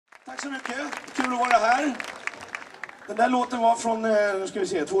Tack så mycket. Kul att vara här. Den där låten var från, nu ska vi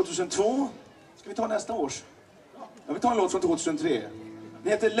se, 2002. Ska vi ta nästa års? Ja, vi tar en låt från 2003.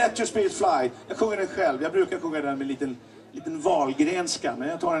 Den heter Let Your Spirit Fly. Jag sjunger den själv. Jag brukar sjunga den med en liten valgrenska, men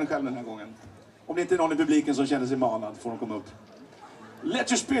jag tar den själv den här gången. Om det inte är någon i publiken som känner sig manad får de komma upp.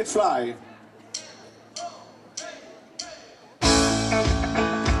 Let Your Spirit Fly.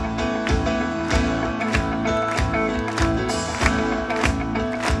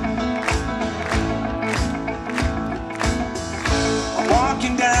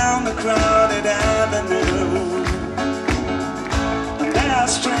 Walking down the crowded avenue, and there are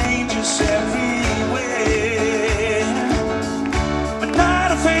strangers everywhere, but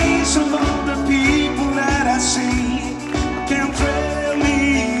not a face of all the people that I see can thrill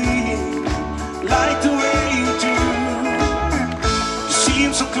me like the way you do. You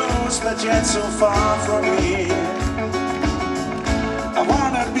seem so close but yet so far from here. I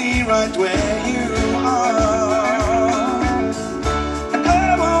wanna be right where you are.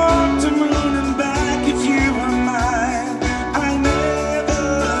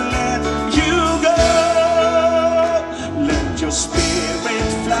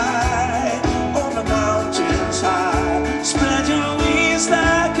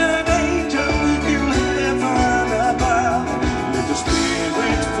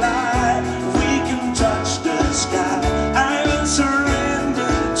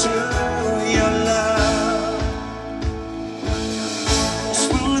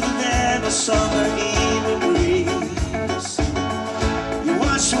 Summer evening breeze, you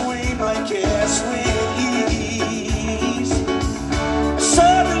wash away my cares with ease.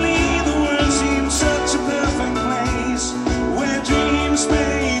 Suddenly the world seems such a perfect place where dreams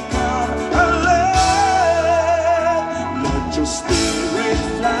may come alive. Let your spirit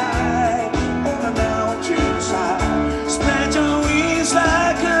fly on the mountains high. Spread your wings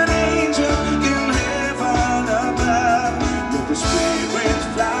like an angel in heaven above. Let the spirit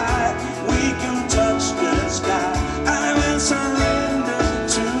fly. I will surrender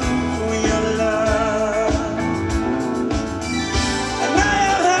to your love. And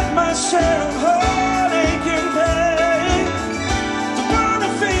I'll have my share of heartache and pain. Don't wanna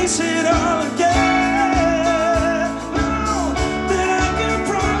face it all again. No, but I can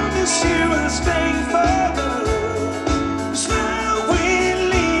promise you I'll stay forever. Smile will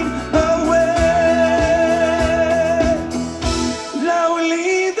lead away. Love will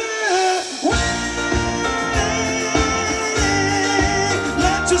lead the way.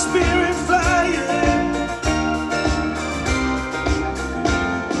 Your spirit flying,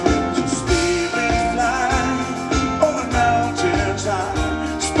 let your spirit fly over mountains high.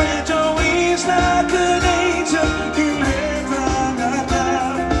 Spread your wings like an angel in heaven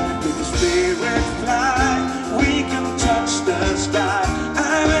above. Let your spirit fly, we can touch the sky. I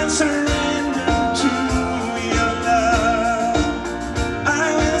will surrender to your love. I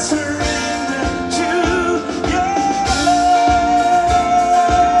will surrender to your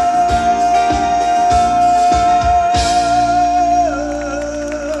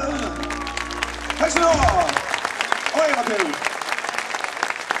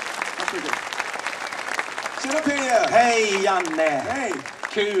Hej Janne! Hej!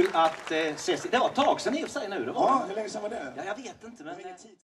 Kul att ses. Det var ett tag sedan i och för sig nu. Det var. Ja, hur länge sedan var det? Ja, jag vet inte men...